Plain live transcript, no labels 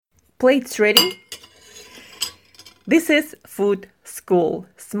Plates ready? This is Food School,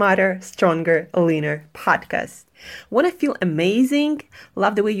 Smarter, Stronger, Leaner podcast. Want to feel amazing,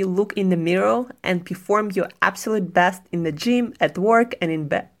 love the way you look in the mirror, and perform your absolute best in the gym, at work, and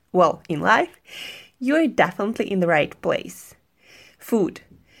in life? You're definitely in the right place. Food.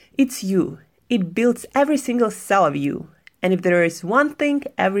 It's you. It builds every single cell of you. And if there is one thing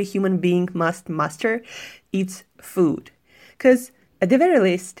every human being must master, it's food. Because at the very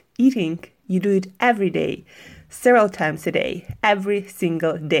least, eating, you do it every day, several times a day, every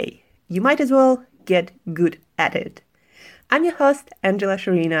single day. You might as well get good at it. I'm your host, Angela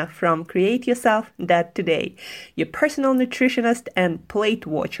Sharina from Create Yourself That Today, your personal nutritionist and plate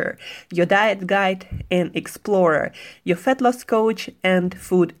watcher, your diet guide and explorer, your fat loss coach and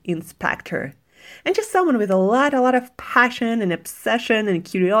food inspector. And just someone with a lot of passion and obsession and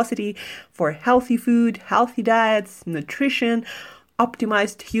curiosity for healthy food, healthy diets, nutrition,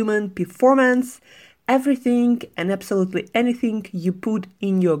 optimized human performance, everything and absolutely anything you put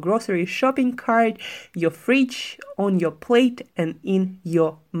in your grocery shopping cart, your fridge, on your plate, and in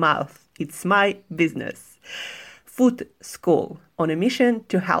your mouth. It's my business. Food School, on a mission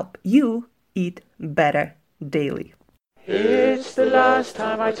to help you eat better daily. It's the last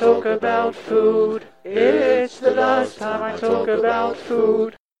time I talk about food. It's the last time I talk about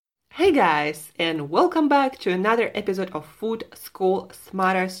food. Hey guys, and welcome back to another episode of Food School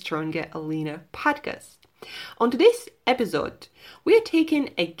Smarter, Stronger, Leaner podcast. On today's episode, we are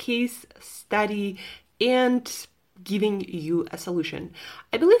taking a case study and giving you a solution.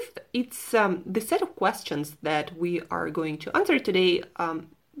 I believe it's the set of questions that we are going to answer today.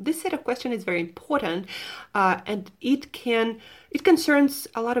 This set of questions is very important, and it concerns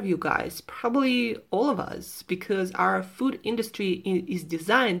a lot of you guys, probably all of us, because our food industry is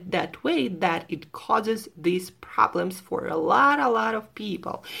designed that way that it causes these problems for a lot of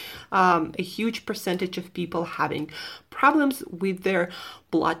people. A huge percentage of people having problems with their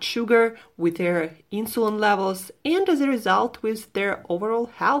blood sugar, with their insulin levels, and as a result with their overall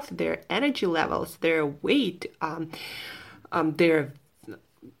health, their energy levels, their weight,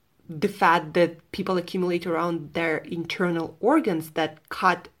 the fat that people accumulate around their internal organs that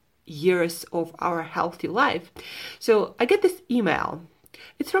cut years of our healthy life. So I get this email.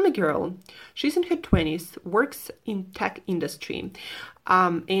 It's from a girl. She's in her 20s, works in tech industry,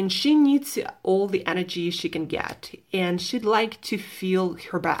 and she needs all the energy she can get. And she'd like to feel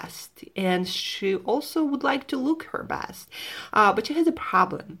her best. And she also would like to look her best. But she has a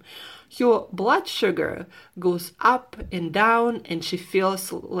problem. Her blood sugar goes up and down, and she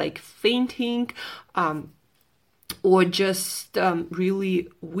feels like fainting or just really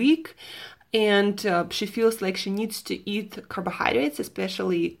weak. And she feels like she needs to eat carbohydrates,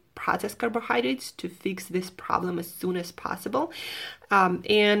 especially processed carbohydrates, to fix this problem as soon as possible.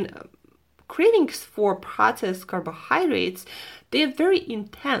 And cravings for processed carbohydrates, they are very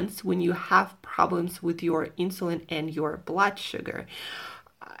intense when you have problems with your insulin and your blood sugar.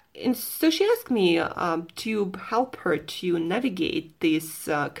 And so she asked me to help her to navigate this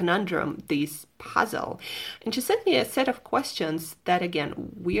conundrum, this puzzle. And she sent me a set of questions that, again,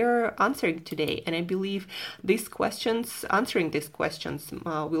 we're answering today. And I believe answering these questions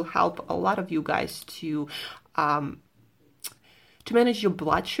will help a lot of you guys to manage your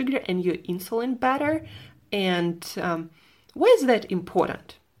blood sugar and your insulin better. And why is that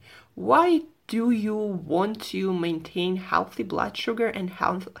important? Why do you want to maintain healthy blood sugar and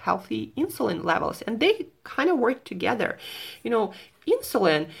healthy insulin levels? And they kind of work together. You know,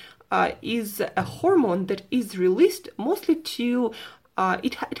 insulin is a hormone that is released mostly to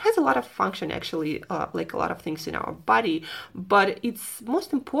it has a lot of function, actually, like a lot of things in our body, but its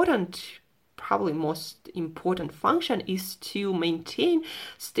most important function is to maintain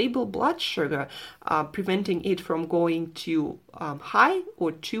stable blood sugar, preventing it from going too high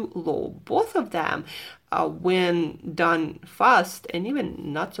or too low. Both of them, when done fast, and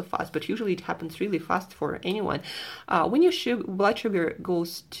even not so fast, but usually it happens really fast for anyone. When your blood sugar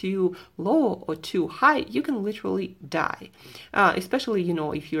goes too low or too high, you can literally die. Especially,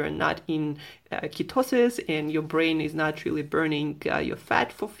 if you're not in ketosis and your brain is not really burning your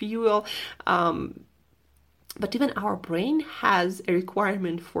fat for fuel. But even our brain has a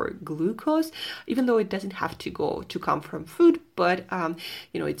requirement for glucose, even though it doesn't have to come from food, but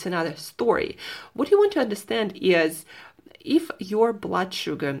it's another story. What you want to understand is, if your blood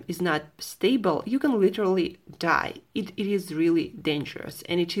sugar is not stable, you can literally die. It is really dangerous,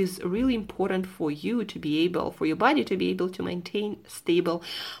 and it is really important for your body to be able to maintain stable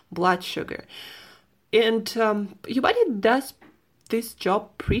blood sugar. And your body does this job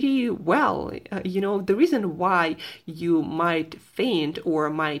pretty well. The reason why you might faint or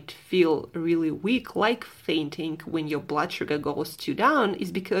might feel really weak, like fainting when your blood sugar goes too down,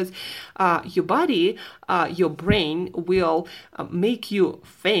 is because your body, your brain will make you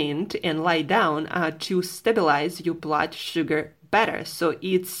faint and lie down to stabilize your blood sugar better. So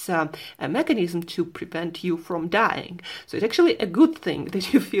it's a mechanism to prevent you from dying. So it's actually a good thing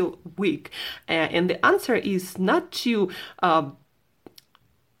that you feel weak. And the answer is not to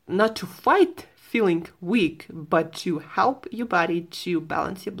fight feeling weak, but to help your body to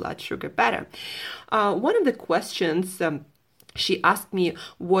balance your blood sugar better. One of the questions she asked me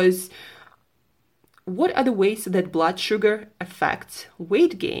was, what are the ways that blood sugar affects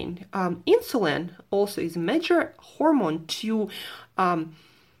weight gain? Insulin also is a major hormone to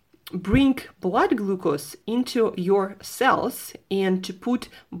bring blood glucose into your cells and to put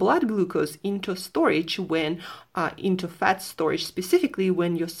blood glucose into storage into fat storage, specifically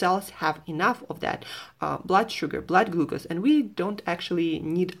when your cells have enough of that blood sugar, blood glucose. And we don't actually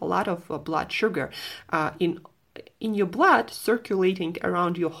need a lot of blood sugar. In your blood circulating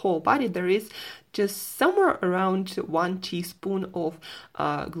around your whole body, there is just somewhere around 1 teaspoon of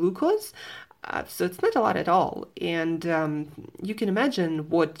glucose. So it's not a lot at all. And you can imagine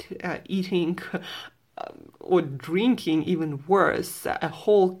what eating or drinking, even worse, a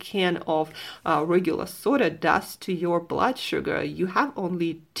whole can of regular soda does to your blood sugar. You have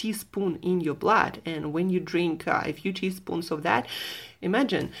only teaspoon in your blood, and when you drink a few teaspoons of that,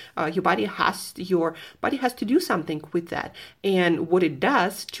 imagine your body has to do something with that. And what it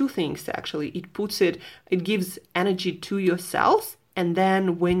does, two things actually. It gives energy to your cells. And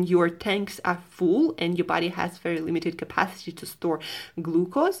then when your tanks are full and your body has very limited capacity to store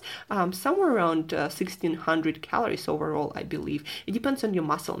glucose, somewhere around 1,600 calories overall, I believe. It depends on your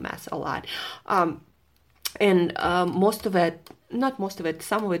muscle mass a lot. And most of it, not most of it,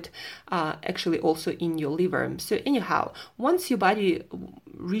 some of it actually also in your liver. So anyhow, once your body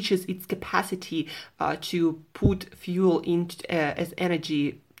reaches its capacity to put fuel in as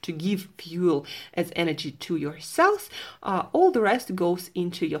energy, to give fuel as energy to your cells, all the rest goes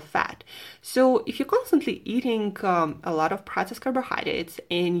into your fat. So if you're constantly eating a lot of processed carbohydrates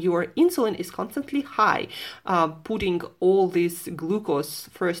and your insulin is constantly high, putting all this glucose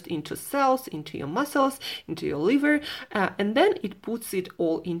first into cells, into your muscles, into your liver, and then it puts it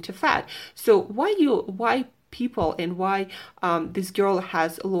all into fat. So why people and why this girl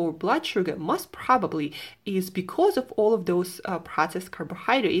has lower blood sugar most probably is because of all of those processed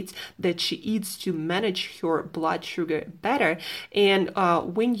carbohydrates that she eats to manage her blood sugar better. And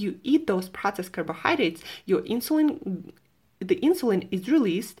when you eat those processed carbohydrates, the insulin is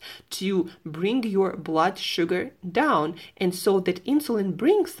released to bring your blood sugar down, and so that insulin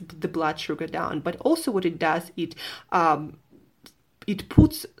brings the blood sugar down. But also what it does, it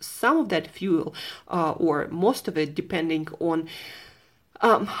puts some of that fuel, or most of it, depending on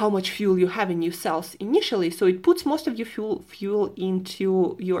how much fuel you have in your cells initially. So it puts most of your fuel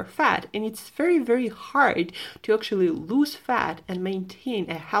into your fat. And it's very, very hard to actually lose fat and maintain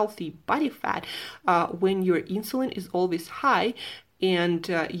a healthy body fat when your insulin is always high and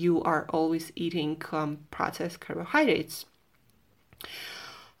you are always eating processed carbohydrates.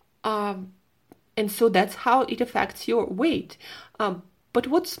 And so that's how it affects your weight. But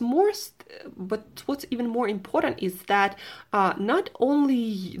what's even more important is that not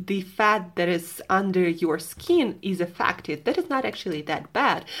only the fat that is under your skin is affected. That is not actually that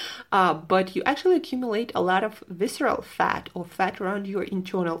bad, but you actually accumulate a lot of visceral fat or fat around your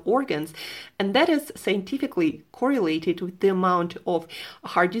internal organs, and that is scientifically correlated with the amount of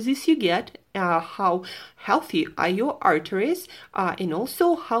heart disease you get, how healthy are your arteries, and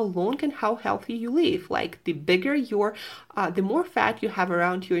also how long and how healthy you live. Like the more fat you have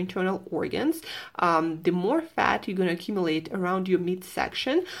around your internal organs, the more fat you're going to accumulate around your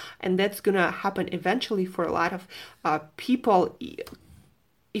midsection, and that's going to happen eventually for a lot of people.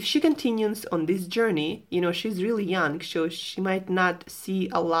 If she continues on this journey, she's really young, so she might not see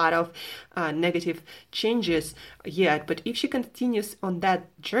a lot of negative changes yet. But if she continues on that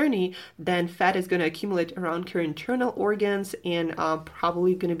journey, then fat is going to accumulate around her internal organs and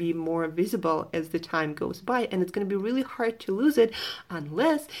probably going to be more visible as the time goes by. And it's going to be really hard to lose it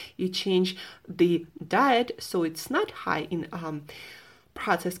unless you change the diet so it's not high in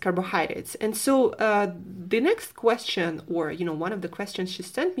processed carbohydrates. And so the next question, or one of the questions she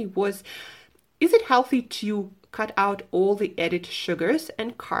sent me was, is it healthy to cut out all the added sugars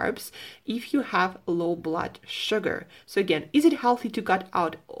and carbs if you have low blood sugar. So again, is it healthy to cut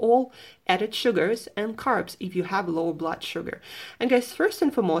out all added sugars and carbs if you have low blood sugar? And guys, first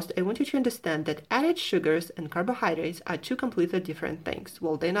and foremost, I want you to understand that added sugars and carbohydrates are two completely different things.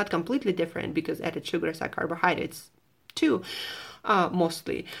 Well, they're not completely different because added sugars are carbohydrates too,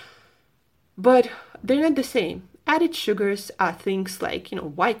 mostly. But they're not the same. Added sugars are things like,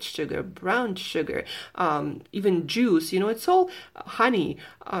 white sugar, brown sugar, even juice, it's all honey.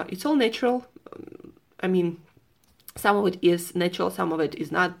 It's all natural. I mean, some of it is natural, some of it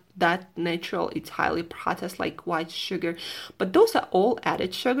is not that natural. It's highly processed like white sugar. But those are all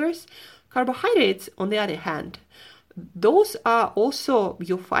added sugars. Carbohydrates, on the other hand, those are also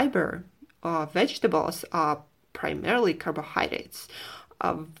your fiber. Vegetables are primarily carbohydrates.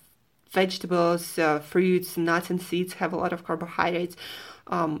 Vegetables, fruits, nuts, and seeds have a lot of carbohydrates.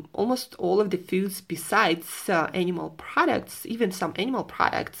 Almost all of the foods besides animal products, even some animal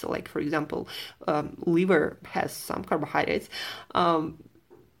products, like for example, liver has some carbohydrates.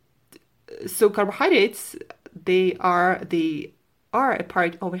 So carbohydrates, they are a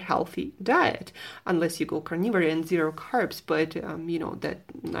part of a healthy diet, unless you go carnivore and zero carbs, but that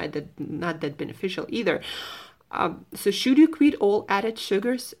not that beneficial either. So should you quit all added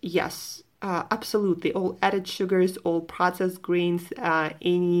sugars? Yes, absolutely. All added sugars, all processed grains,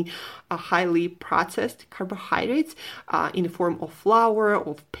 any highly processed carbohydrates in the form of flour,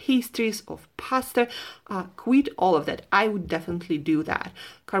 of pastries, of pasta, quit all of that. I would definitely do that.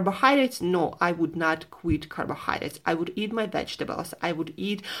 Carbohydrates, no, I would not quit carbohydrates. I would eat my vegetables. I would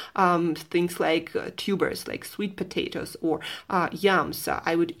eat things like tubers, like sweet potatoes or yams.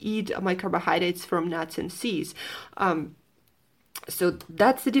 I would eat my carbohydrates from nuts and seeds. So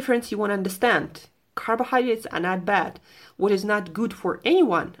that's the difference you want to understand. Carbohydrates are not bad. What is not good for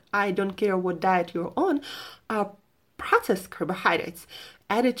anyone, I don't care what diet you're on, are processed carbohydrates,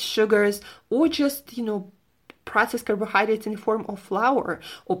 added sugars, or just, processed carbohydrates in the form of flour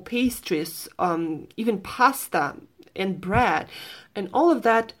or pastries, even pasta and bread. And all of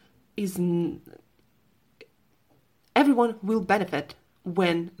that is, everyone will benefit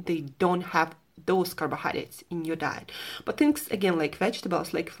when they don't have those carbohydrates in your diet. But things again like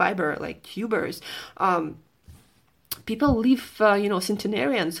vegetables, like fiber, like tubers, people live,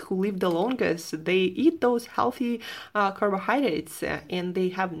 centenarians who live the longest, they eat those healthy carbohydrates and they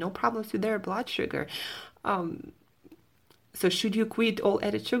have no problems with their blood sugar. So should you quit all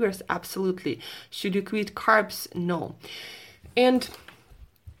added sugars? Absolutely. Should you quit carbs? No. And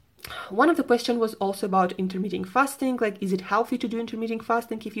one of the questions was also about intermittent fasting, like is it healthy to do intermittent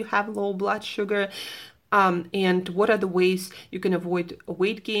fasting if you have low blood sugar? And what are the ways you can avoid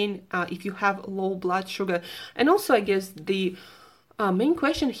weight gain if you have low blood sugar? And also, I guess the main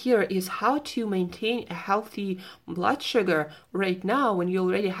question here is how to maintain a healthy blood sugar right now when you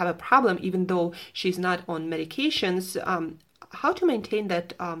already have a problem, even though she's not on medications. How to maintain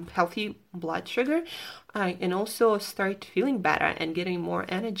that healthy blood sugar and also start feeling better and getting more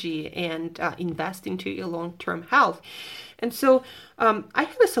energy and invest into your long-term health. And so I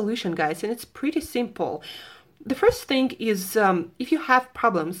have a solution, guys, and it's pretty simple. The first thing is if you have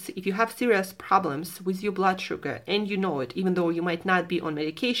problems, if you have serious problems with your blood sugar and you know it, even though you might not be on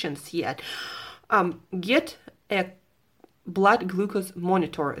medications yet, get a blood glucose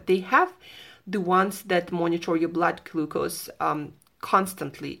monitor. They have the ones that monitor your blood glucose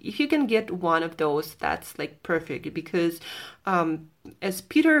constantly. If you can get one of those, that's like perfect, because as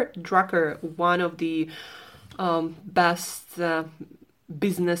Peter Drucker, one of the best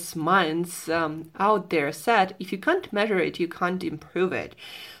business minds out there, said, if you can't measure it, you can't improve it.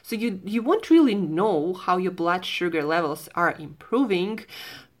 So you won't really know how your blood sugar levels are improving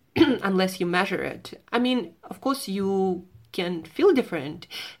unless you measure it. I mean, of course, you can feel different,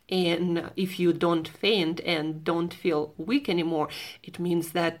 and if you don't faint and don't feel weak anymore, it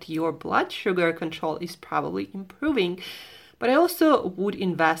means that your blood sugar control is probably improving. But I also would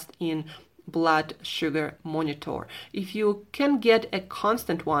invest in blood sugar monitor. If you can get a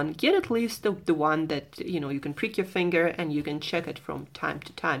constant one, get at least the one that you can prick your finger and you can check it from time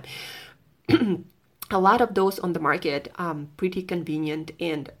to time. A lot of those on the market pretty convenient.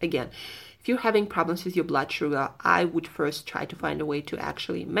 And again, if you're having problems with your blood sugar, I would first try to find a way to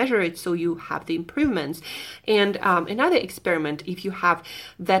actually measure it so you have the improvements. And another experiment, if you have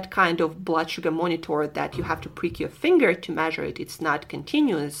that kind of blood sugar monitor that you have to prick your finger to measure it, it's not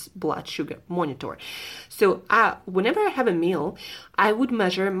continuous blood sugar monitor. So whenever I have a meal, I would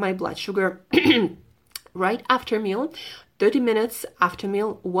measure my blood sugar right after meal 30 minutes after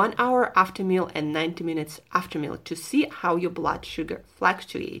meal, 1 hour after meal, and 90 minutes after meal to see how your blood sugar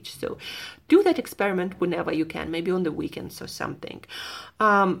fluctuates. So do that experiment whenever you can, maybe on the weekends or something.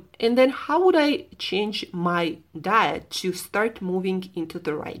 And then how would I change my diet to start moving into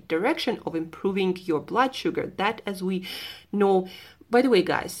the right direction of improving your blood sugar? That, as we know, by the way,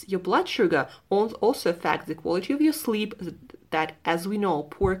 guys, your blood sugar also affects the quality of your sleep. That, as we know,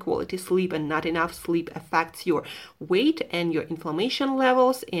 poor quality sleep and not enough sleep affects your weight and your inflammation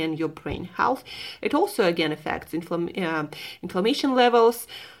levels and your brain health. It also, again, affects inflammation levels,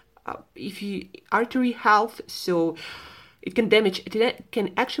 artery health. So it can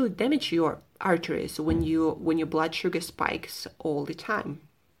actually damage your arteries when your blood sugar spikes all the time.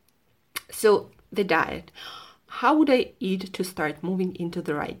 So the diet. How would I eat to start moving into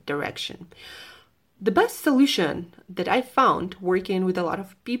the right direction? The best solution that I found working with a lot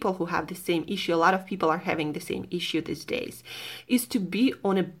of people who have the same issue, a lot of people are having the same issue these days, is to be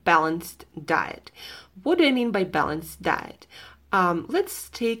on a balanced diet. What do I mean by balanced diet? Let's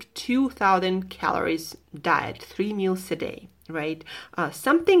take 2,000 calories diet, 3 meals a day, right?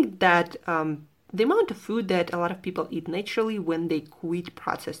 Something that the amount of food that a lot of people eat naturally when they quit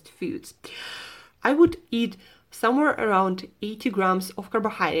processed foods. I would eat somewhere around 80 grams of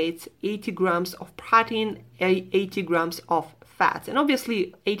carbohydrates, 80 grams of protein, 80 grams of fats. And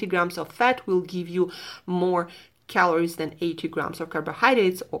obviously 80 grams of fat will give you more calories than 80 grams of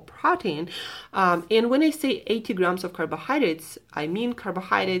carbohydrates or protein. And when I say 80 grams of carbohydrates, I mean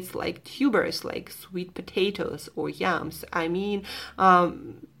carbohydrates like tubers, like sweet potatoes or yams. I mean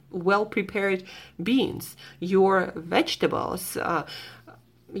well-prepared beans, your vegetables,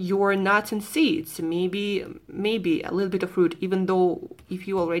 your nuts and seeds, maybe a little bit of fruit, even though if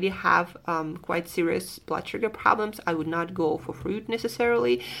you already have quite serious blood sugar problems, I would not go for fruit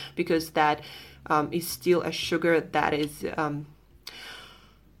necessarily, because that is still a sugar that is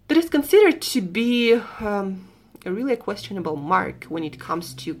considered to be a really questionable mark when it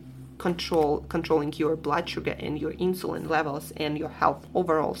comes to controlling your blood sugar and your insulin levels and your health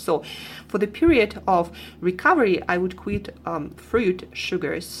overall. So for the period of recovery, I would quit fruit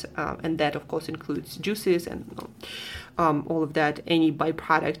sugars, and that of course includes juices and all of that, any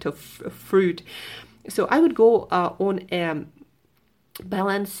byproduct of fruit. So I would go on a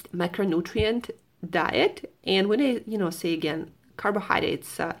balanced macronutrient diet. And when I say again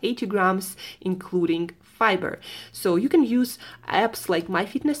carbohydrates, 80 grams including fiber. So you can use apps like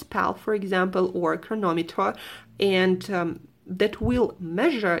MyFitnessPal, for example, or Chronometer, and that will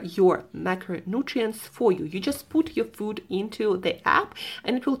measure your macronutrients for you. You just put your food into the app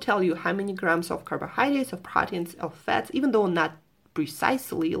and it will tell you how many grams of carbohydrates, of proteins, of fats, even though not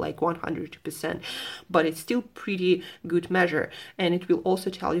precisely like 100%, but it's still pretty good measure. And it will also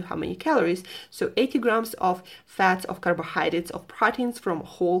tell you how many calories. So 80 grams of fats, of carbohydrates, of proteins from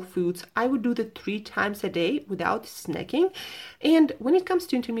whole foods. I would do that 3 times a day without snacking. And when it comes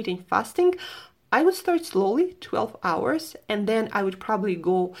to intermittent fasting, I would start slowly, 12 hours, and then I would probably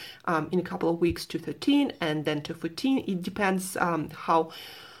go in a couple of weeks to 13 and then to 14. It depends how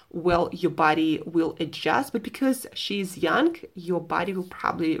well your body will adjust, but because she's young, your body will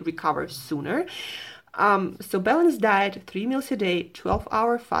probably recover sooner. So balanced diet, 3 meals a day,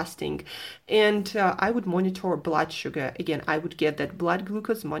 12-hour fasting, and I would monitor blood sugar. Again, I would get that blood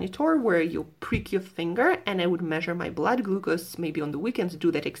glucose monitor where you prick your finger, and I would measure my blood glucose maybe on the weekends, do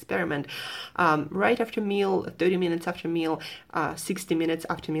that experiment right after meal, 30 minutes after meal, 60 minutes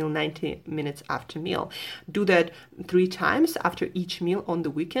after meal, 90 minutes after meal. Do that 3 times after each meal on the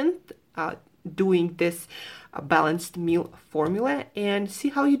weekend, doing this balanced meal formula, and see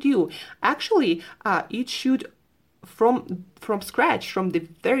how you do. Actually, it should from scratch, from the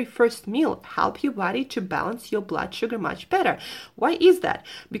very first meal, help your body to balance your blood sugar much better. Why is that?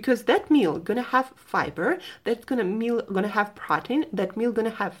 Because that meal gonna have fiber, that's gonna have protein, that meal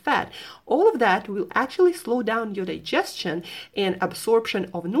gonna have fat. All of that will actually slow down your digestion and absorption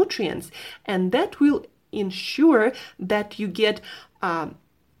of nutrients, and that will ensure that you get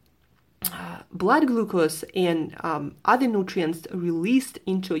blood glucose and other nutrients released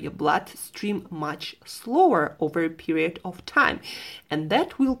into your bloodstream much slower over a period of time. And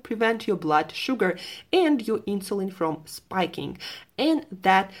that will prevent your blood sugar and your insulin from spiking. And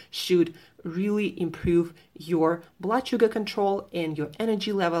that should really improve your blood sugar control and your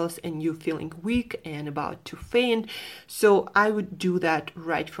energy levels and you feeling weak and about to faint. So I would do that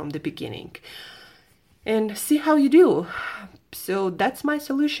right from the beginning and see how you do. So that's my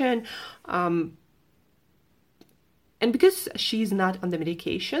solution. And because she's not on the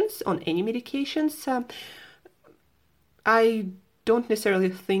medications, on any medications, I don't necessarily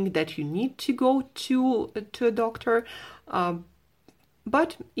think that you need to go to a doctor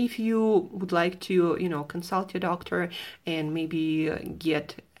But if you would like to, consult your doctor and maybe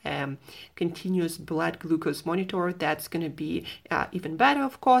get continuous blood glucose monitor, that's going to be even better,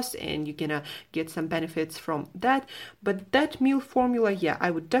 of course, and you're going to get some benefits from that. But that meal formula, yeah, I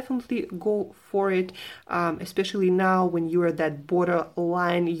would definitely go for it, especially now when you're at that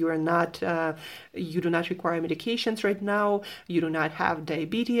borderline. You do not require medications right now, you do not have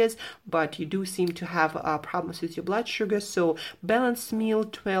diabetes, but you do seem to have problems with your blood sugar. So balanced meal,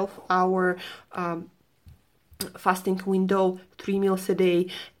 12-hour fasting window, 3 meals a day,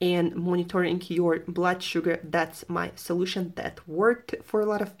 and monitoring your blood sugar. That's my solution that worked for a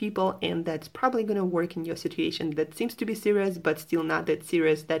lot of people, and that's probably going to work in your situation that seems to be serious but still not that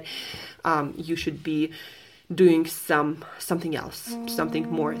serious that you should be doing something else, something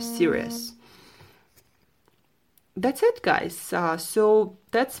more serious. That's it, guys. So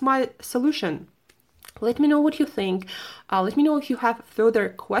that's my solution. Let me know what you think. Let me know if you have further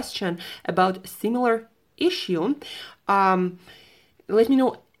question about similar issue. Let me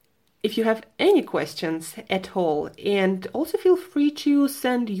know if you have any questions at all, and also feel free to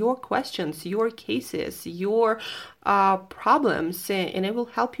send your questions, your cases, your problems, and I will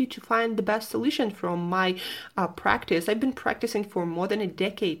help you to find the best solution from my practice. I've been practicing for more than a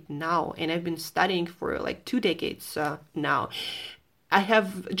decade now, and I've been studying for like 2 decades now. I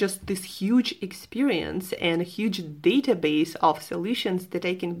have just this huge experience and a huge database of solutions that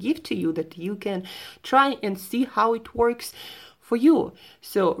I can give to you that you can try and see how it works for you.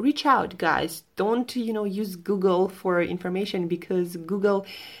 So reach out, guys. Don't, use Google for information, because Google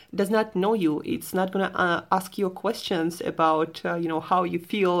does not know you. It's not going to ask you questions about, how you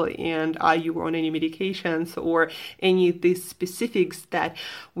feel and are you on any medications or any of these specifics that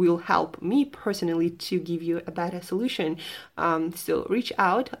will help me personally to give you a better solution. So reach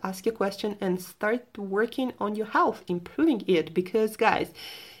out, ask your question, and start working on your health, improving it. Because, guys,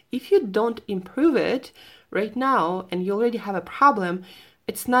 if you don't improve it right now and you already have a problem,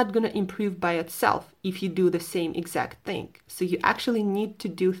 it's not going to improve by itself if you do the same exact thing. So you actually need to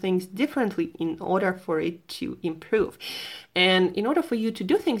do things differently in order for it to improve. And in order for you to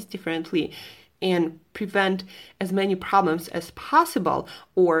do things differently and prevent as many problems as possible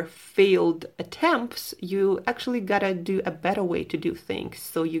or failed attempts, you actually gotta do a better way to do things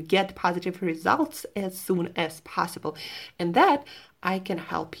so you get positive results as soon as possible. And that I can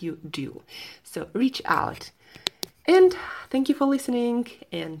help you do. So reach out. And thank you for listening.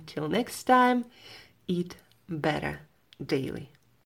 Until next time, eat better daily.